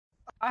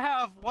I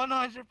have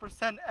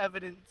 100%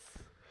 evidence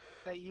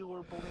that you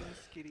were bullying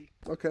Skitty.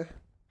 Okay,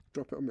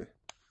 drop it on me.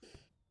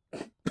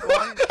 Go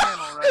on his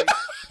channel, right?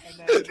 And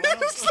then Did you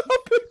just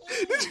stop it?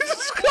 Did you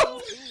just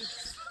stop it?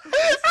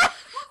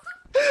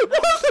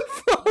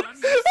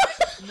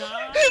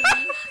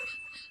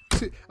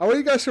 I want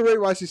you guys to rate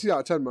YCC out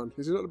of 10, man.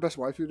 Is he not the best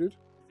waifu, dude?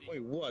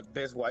 Wait, what?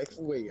 Best waifu?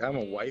 Wait, I'm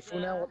a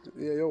waifu now?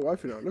 Yeah, you're a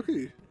waifu now. Look at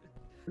you.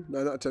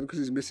 9 out of 10 because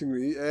he's missing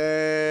me.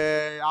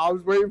 Hey, I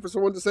was waiting for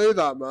someone to say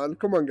that, man.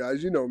 Come on,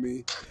 guys. You know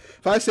me.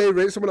 If I say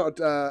rate someone out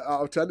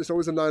of 10, it's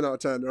always a 9 out of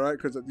 10, alright?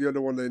 Because you're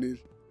the one they need.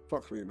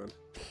 Fuck me, man.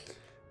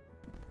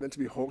 Meant to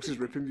be HAWXX's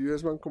ripping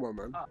viewers, man. Come on,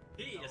 man.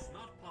 He is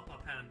not Papa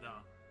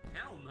Panda.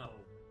 Hell no.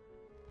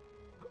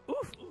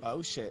 Oof.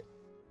 Oh shit.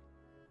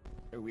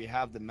 We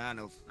have the man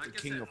of the Like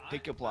king I said, of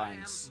pickup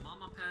lines.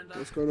 Mama Panda.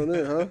 What's going on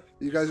here, huh?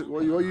 You guys,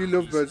 what you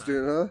lovebirds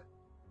doing, huh?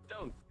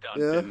 Don't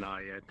Yeah.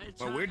 deny it.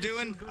 What we're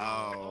doing?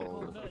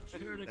 Oh,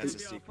 that's a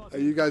secret. Are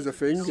you guys a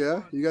thing?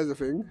 Yeah? You guys a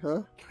thing,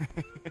 huh?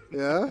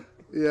 Yeah?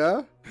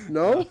 Yeah?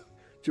 No? Do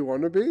you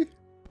want to be?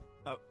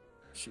 Oh,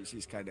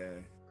 she's kind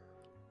of.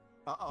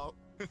 Uh-oh.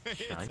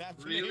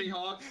 Really,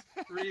 Hawk?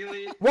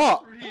 Really?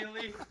 What?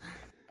 Really?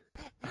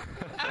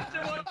 After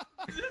what?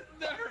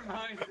 Never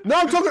mind. No,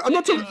 I'm talking about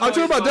them two. I'm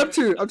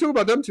talking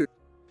about them two.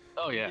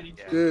 Oh yeah.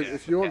 Dude,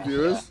 if you want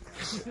viewers,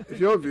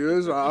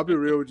 I'll be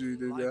real with you,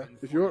 dude. Yeah.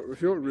 If you want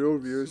real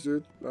viewers,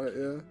 dude, like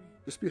yeah,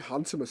 just be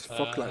handsome as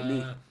fuck like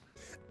me.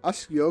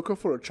 Ask Yoko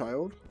for a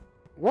child.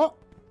 What?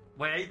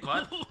 Wait,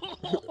 what?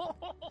 Oh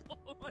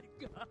my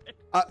god.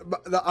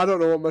 I don't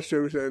know what my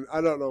stream is saying.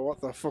 I don't know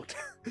what the fuck.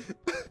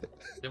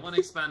 They want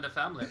to expand the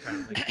family,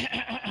 apparently.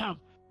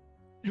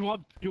 You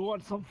want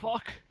some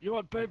fuck? You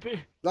want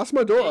baby? That's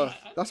my daughter.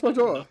 That's my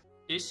daughter.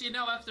 Is she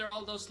now after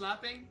all those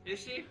slapping? Is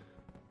she?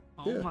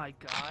 Oh Yeah. my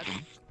god.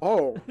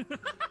 Oh.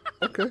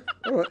 Okay.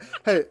 All right.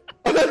 Hey.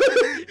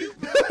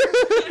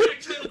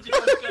 Killed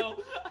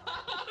Yoko.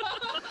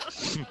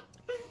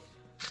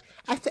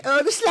 After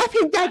all the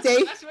slapping,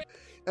 daddy.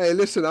 Hey,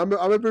 listen, I'm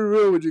gonna be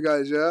real with you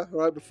guys, yeah?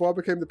 Alright, before I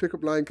became the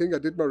pickup line king, I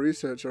did my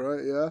research,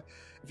 alright, yeah?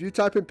 If you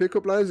type in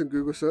pickup lines in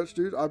Google search,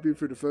 dude, I've been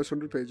through the first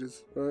 100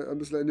 pages, alright? I'm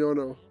just letting you all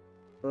know,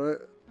 alright?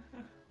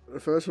 The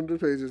first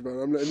 100 pages, man,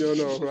 I'm letting you all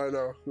know right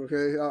now,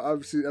 okay?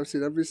 I've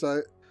seen every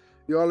site.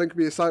 You all link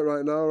me a site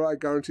right now, alright? I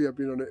guarantee I've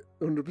been on it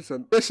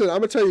 100%. Listen, I'm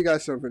gonna tell you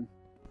guys something,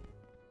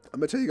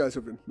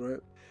 right?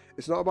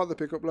 It's not about the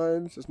pickup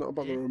lines. It's not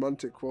about the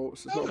romantic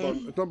quotes. It's not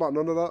about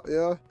none of that.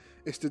 Yeah,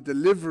 it's the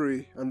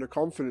delivery and the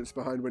confidence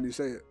behind when you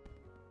say it.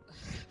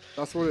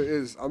 That's what it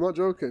is. I'm not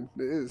joking.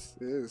 It is.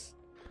 It is.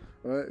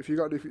 All right. If you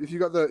got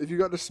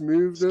the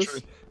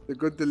smoothness, the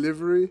good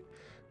delivery,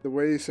 the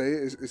way you say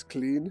it is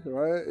clean.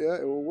 Right? Yeah,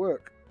 it will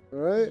work. All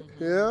right?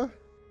 Yeah.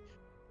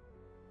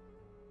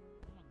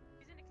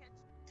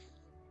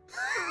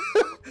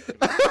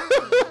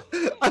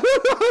 I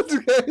don't know how to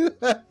get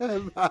there,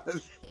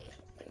 man.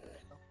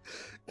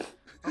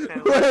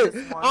 Okay, Wait,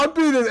 I'm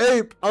being an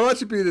ape. I'm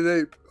actually being an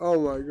ape. Oh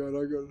my god,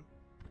 I got it.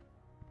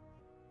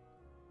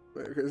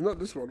 Wait, okay, it's not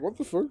this one. What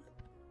the fuck?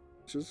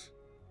 Just...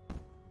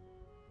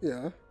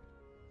 Yeah.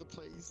 The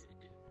place.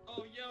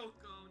 Oh,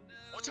 Yoko,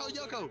 no. Watch out,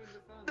 Yoko.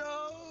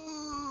 No.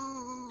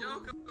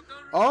 Yoko,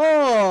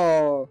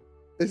 Oh!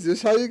 Is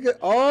this how you get...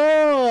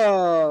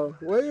 Oh!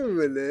 Wait a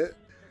minute.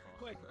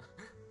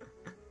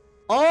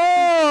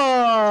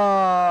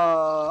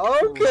 Oh!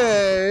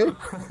 Okay.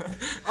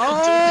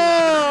 Oh!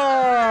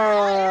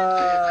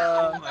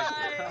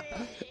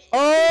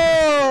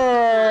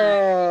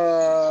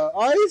 Oh!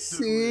 I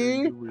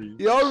see.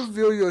 Y'all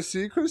reveal your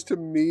secrets to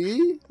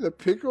me, the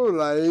pickle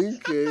line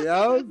king.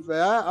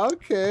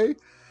 Okay.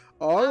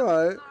 All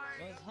right.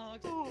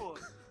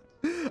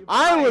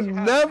 I would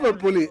never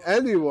bully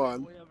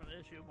anyone. We have an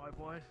issue, my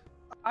boy.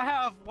 I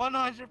have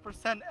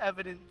 100%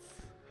 evidence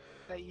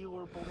that you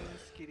were bullying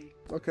Skitty.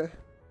 Okay.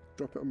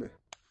 Drop it on me.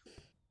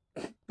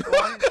 Go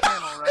on his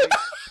channel, right?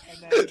 And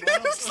then Did you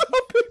just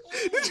stop it?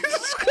 Did you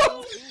just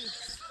stop it?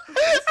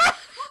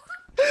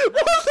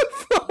 What the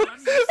fuck?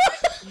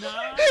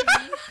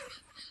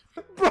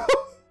 Bro,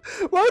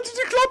 why did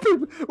you clap him?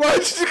 Why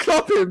did you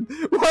clap him?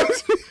 Why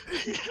did you...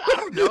 I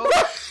don't know.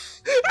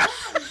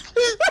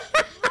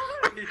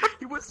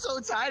 He was so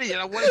tiny,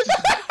 and I wanted to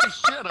smack the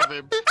shit out of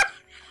him.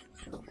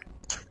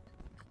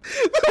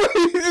 The way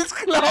you just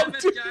Damn clapped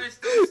it, him. guys,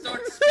 don't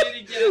start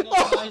spitting again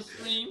on my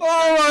stream.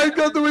 Oh my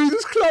god, the way you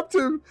just clapped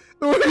him.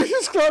 The way you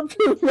just clapped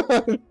him,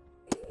 man.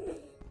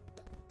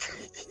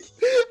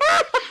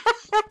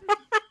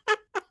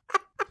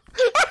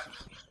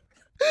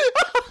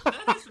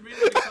 That is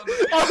really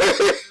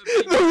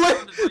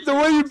the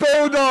way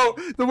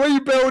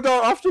you bailed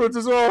out, afterwards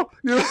as well.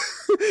 You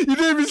didn't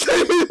even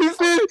say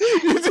anything.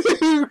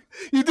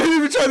 You didn't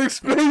even try to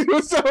explain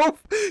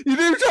yourself. You didn't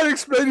even try to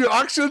explain your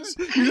actions.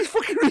 You just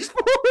fucking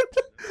responded.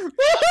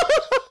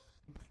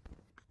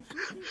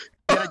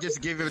 I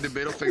just gave him the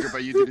middle finger,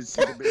 but you didn't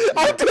see the middle finger.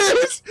 I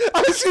did.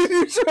 I seen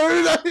you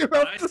showing at him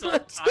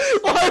afterwards.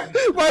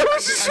 Why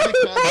was you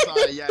showing at him?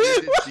 Yeah,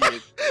 you did see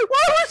it.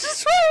 Why was you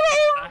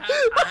showing at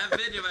him? I have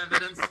video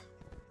evidence.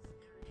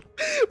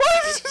 Why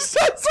did you just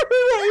said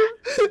something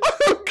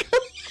at him?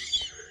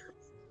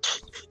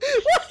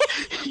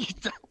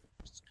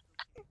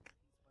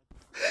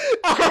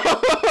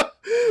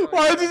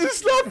 Why did you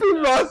slap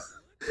him, man?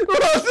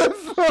 What the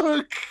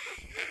fuck?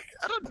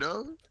 I don't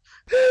know.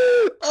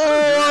 Oh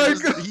my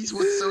god. He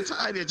was so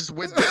tired, he just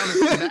went down and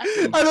smacked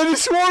him. And then he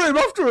swore at him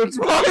afterwards.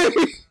 Why?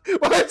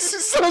 Why did you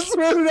start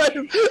swearing at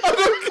him? I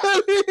don't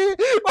get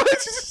it. Why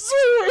did you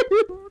swear at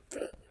him?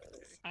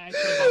 I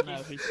actually don't know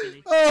if he's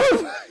kidding. Oh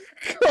my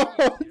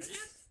god.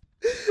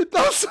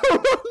 That's so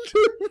random.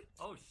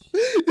 Oh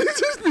shit. You're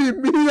just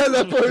being mean at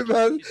that point,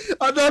 man.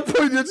 At that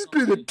point, you're just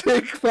being a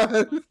dick,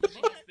 man.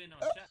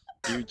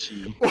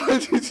 Gucci. Why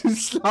did you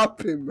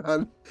slap him,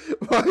 man?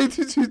 Why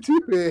did you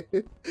do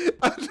it?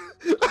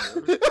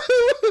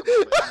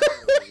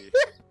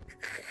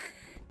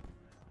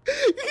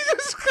 He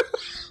just...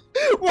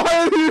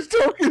 Why are you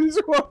talking as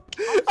well?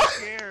 I'm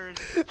scared.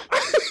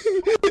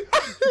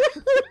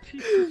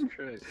 Jesus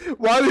Christ.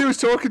 While he was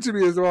talking to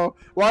me as well,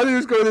 while he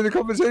was going in the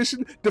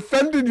conversation,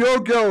 defending your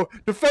girl,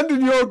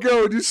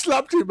 and you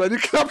slapped him, man. You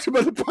clapped him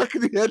on the back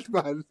of the head,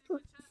 man.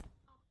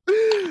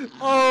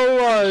 Oh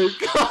my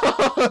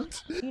god!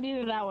 You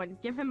needed that one.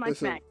 Give him my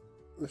smack.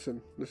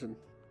 Listen.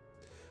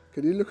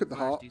 Can you look at the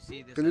heart?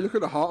 Can you look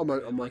at the heart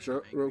on my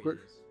shirt real quick?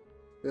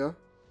 Yeah?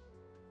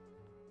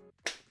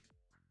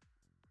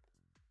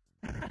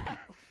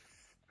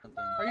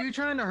 Are you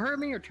trying to hurt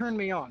me or turn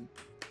me on?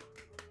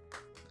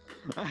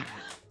 Oh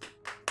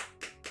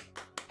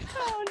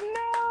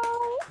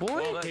no!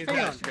 Boy, Well, he's hang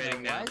on.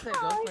 masturbating now. Why is that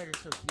Ghost Rider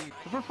so cute?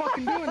 If we're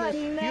fucking doing this,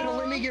 you No. gotta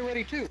let me get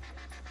ready too.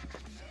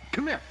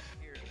 Come here.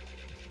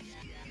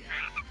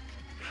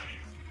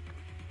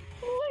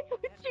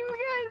 Look what you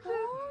guys have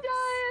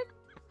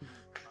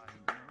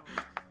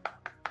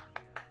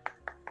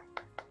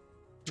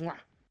done! Mwah.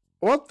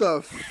 What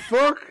the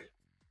fuck?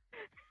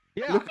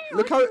 Yeah.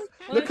 Look how.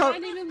 Look how.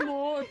 even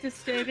more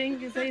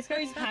disturbing is that he's got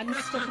his hand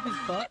stuck up his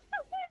butt.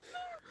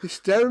 He's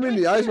staring me in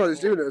the eyes while he's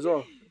doing it as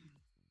well.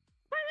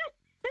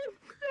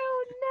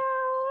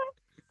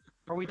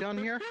 Oh Are we done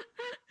here?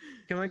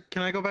 Can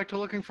I go back to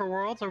looking for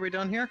worlds? Are we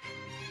done here?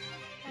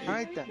 All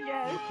right then.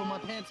 Yes. Let me pull my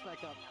pants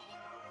back up.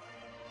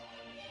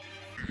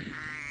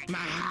 no!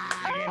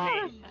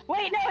 Oh,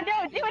 wait, no!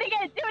 Do it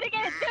again!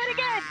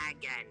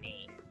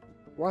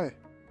 Why?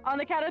 On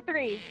the count of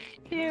 3,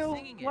 2,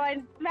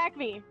 1, smack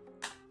me!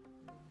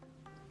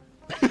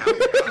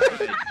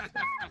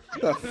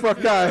 The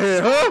fuck out of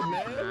here,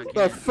 huh?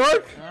 The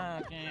fuck?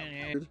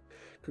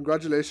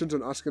 Congratulations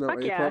on asking out Fuck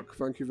APOC. yeah.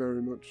 Thank you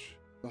very much.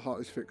 The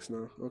heart is fixed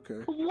now.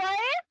 Okay. What?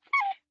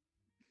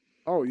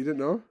 Oh, you didn't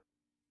know?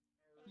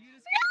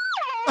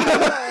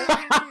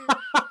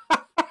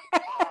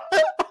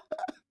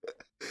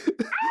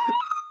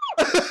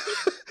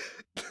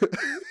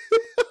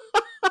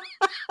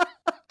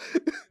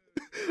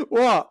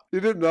 What? You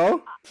didn't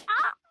know?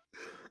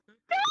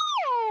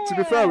 To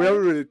be fair, we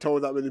haven't really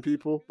told that many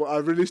people, but I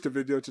released a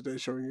video today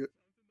showing it.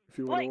 If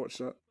you want to watch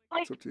that,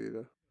 it's up to you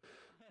though.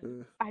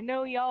 Yeah. I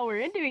know y'all were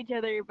into each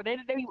other, but I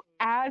didn't know you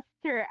asked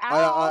her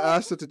out. I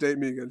asked her to date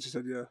me again. She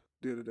said yeah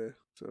the other day.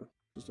 So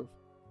and stuff.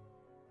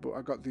 But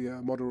I got the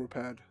model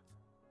repaired.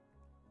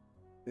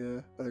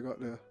 Yeah, and I got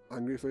the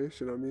angry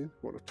face. You know what I mean?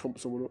 Want to thump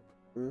someone up?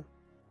 Yeah.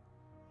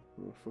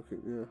 Oh,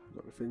 fucking yeah.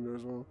 Got the finger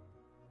as well.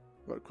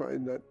 Got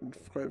crying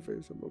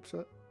face. I'm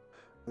upset.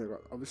 And I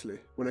got obviously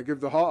when I give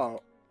the heart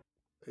out.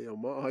 Hey, yo,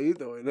 Matt, how you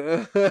doing?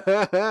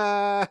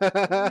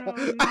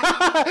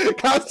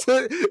 Can't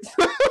say.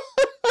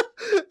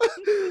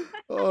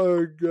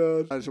 Oh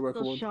god. I just work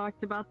I'm on one.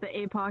 shocked about the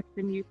APOC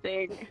and you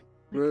thing.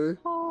 Really?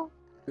 Oh,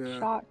 Yeah.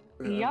 shocked.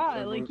 Yeah,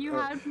 everyone- like you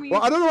had me.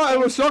 Well, I don't know why I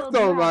was shocked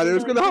though, Yeah, man. It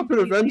was like, gonna happen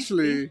completely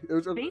eventually. It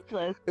was.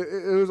 Speechless.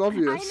 It was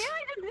obvious. I knew,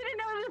 I just didn't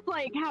notice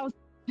like how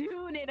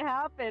soon it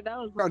happened. I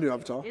was Brand like, new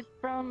avatar. it's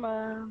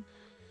from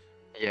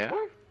Yeah.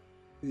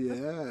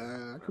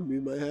 Yeah, I can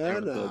move my hair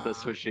now. The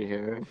swishy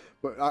hair.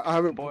 But I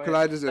haven't Boy,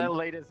 collided that in.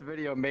 latest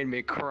video made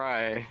me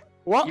cry.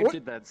 What? You What?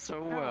 did that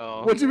so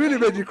well. What do you mean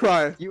it made you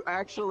cry? You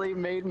actually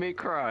made me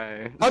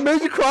cry. I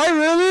made you cry,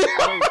 really?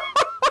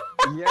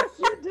 Yes,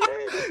 you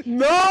did.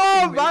 No,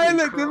 You made me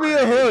Violet, give me a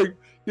cry. hug.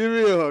 Give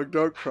me a hug.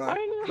 Don't cry.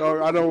 I know.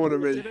 No, I don't want to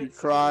make you did it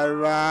so cry, well.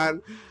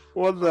 man.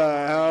 What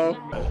the hell?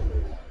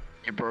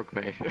 You broke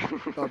me.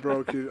 I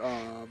broke you.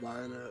 Oh,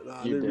 Violet.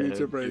 Nah, I You didn't mean did.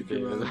 to break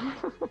you, did. man.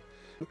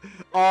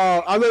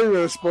 Oh, I'm not even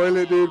gonna spoil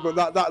it, dude. But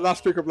that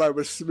last pickup line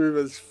was smooth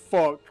as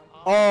fuck.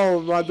 Oh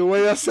man, the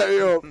way I set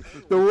it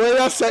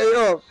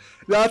up,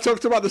 Yeah, I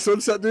talked about the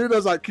sunset, dude. I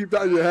was like, keep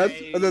that in your head,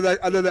 and then I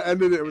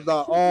ended it with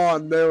that. Oh, I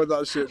nailed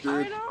that shit,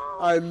 dude.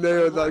 I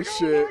nailed that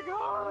shit.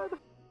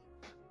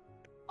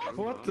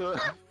 What the?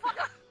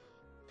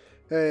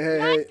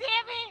 Hey.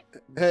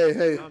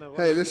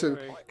 Hey, listen.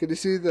 Can you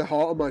see the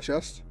heart on my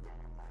chest?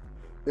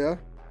 Yeah?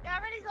 Yeah, I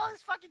already saw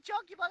this fucking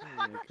joke, you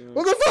motherfucker.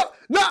 What the fuck?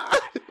 Nah!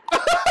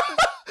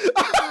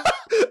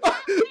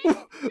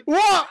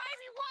 What? Try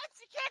me once,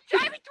 you can't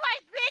try me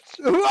twice, bitch!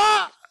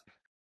 What?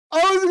 I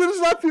was gonna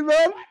slap you,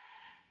 man.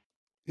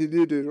 He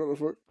did, dude. What the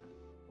fuck?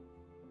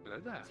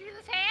 See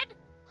this hand?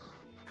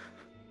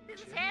 See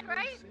this hand,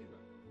 right?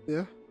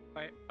 Yeah.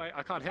 Wait,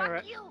 I can't hear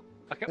it.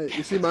 I can't... Hey,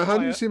 you see my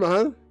hand? You see my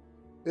hand?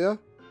 Yeah.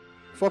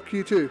 Fuck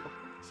you too.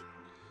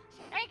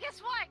 Hey,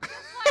 guess what? Guess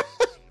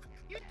what?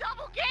 You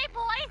double gay,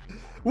 boy.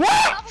 What?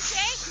 Double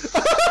gay.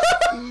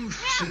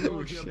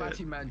 Oh, you're a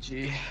batty man,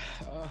 G.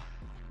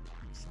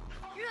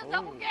 You're a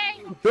double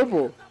gay.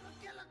 Double?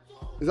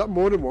 Is that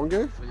more than one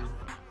game?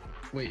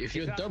 Wait, if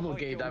you're double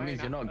gay, that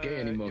means you're not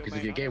gay anymore. Because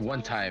if you're gay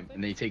one time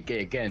and then you take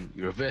gay again,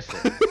 you reverse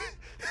it.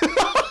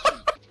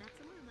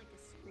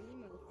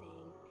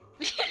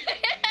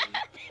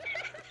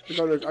 I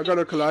got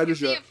no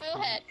colliders yet.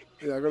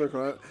 Yeah, I got no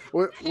colliders.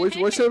 What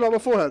you saying about my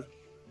forehead?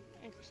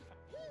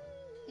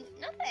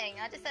 Nothing.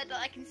 I just said that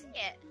I can see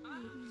it.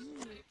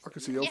 I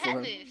can see your Your head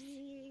forehead. moves.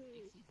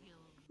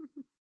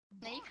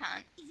 No, you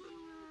can't.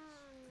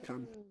 I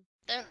can.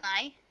 Don't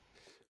lie.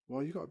 Wow,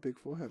 you got a big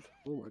forehead.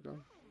 Oh my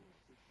god.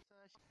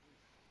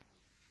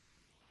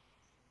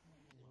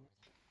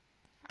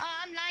 Oh,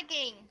 I'm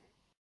lagging.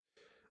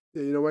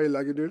 Yeah, you know why you're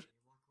lagging, dude?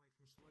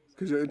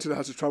 Because your internet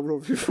has to travel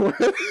over your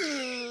forehead.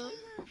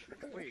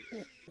 Wait.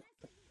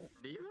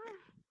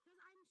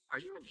 Are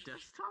you in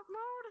desktop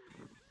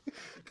mode?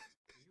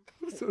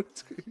 I'm so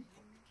scared.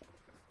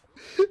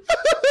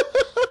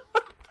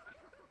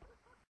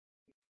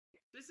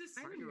 This is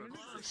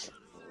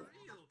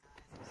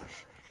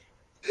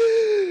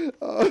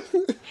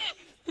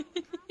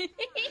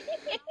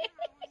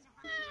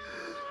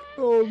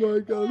Oh my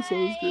god, I'm so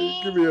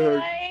scared. Give me a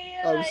hug.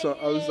 I'm sorry.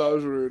 That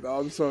was rude.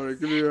 I'm sorry.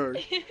 Give me a hug.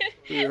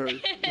 Give me a hug.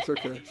 It's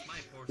okay.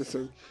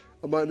 Listen,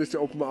 I might need to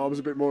open my arms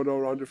a bit more now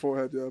around your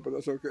forehead, yeah, but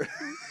that's okay.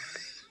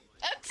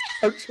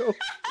 I'm joking.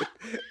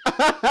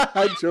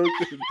 I'm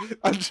joking.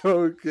 I'm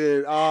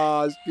joking.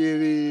 Oh,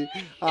 Skitty.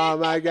 Oh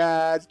my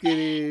god,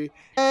 Skitty.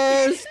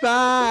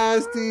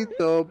 Despacito.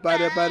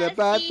 Bada bada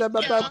bada bada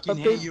bada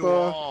bada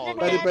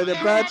bada bada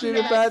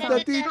bada bada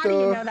tito.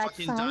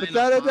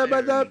 Bada bada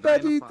bada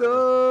badito.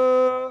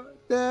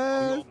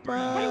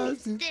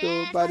 Despacito.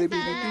 Bada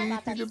bada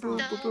bada boo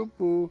boo boo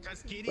boo.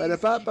 Bada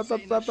ba ba ba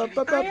ba ba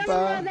ba ba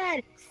ba.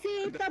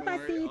 Pasito,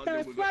 pasito,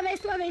 suave,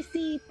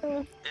 suavecito.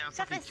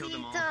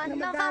 Suavecito,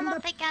 nos vamos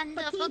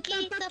pegando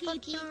poquito,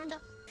 poquito.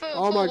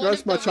 Oh my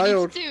gosh, my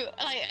child. Do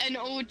like an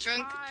all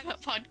drunk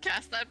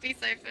podcast. That'd be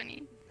so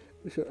funny.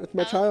 It's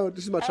my child.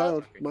 This is my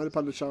child. My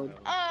independent child.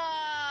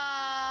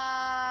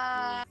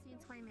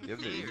 You have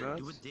the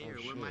emails?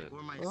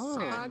 Oh,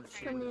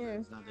 Come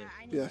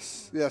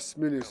yes, yes,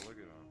 Meanest.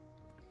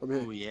 I'm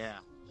here. Oh yeah,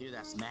 hear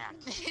that smack.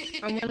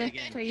 I'm gonna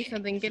tell you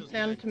something. Get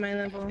down to my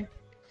level.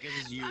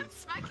 This is you.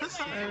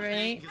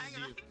 Alright?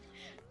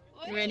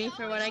 You ready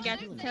for what I got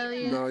to tell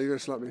you? No, you're gonna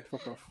slap me.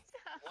 Fuck off.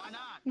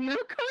 No,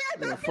 come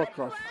here. Yeah, fuck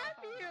off.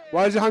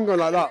 Why is your hand going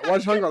like that? Why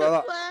is your hand going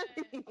like that?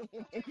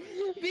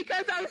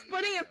 Because I was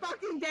putting it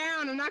fucking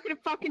down. I'm not gonna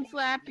fucking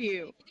slap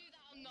you.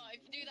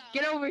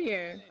 Get over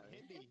here.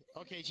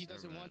 Okay, she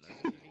doesn't want to.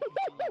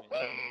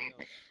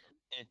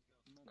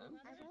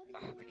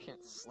 I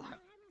can't slap.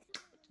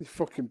 You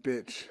fucking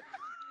bitch.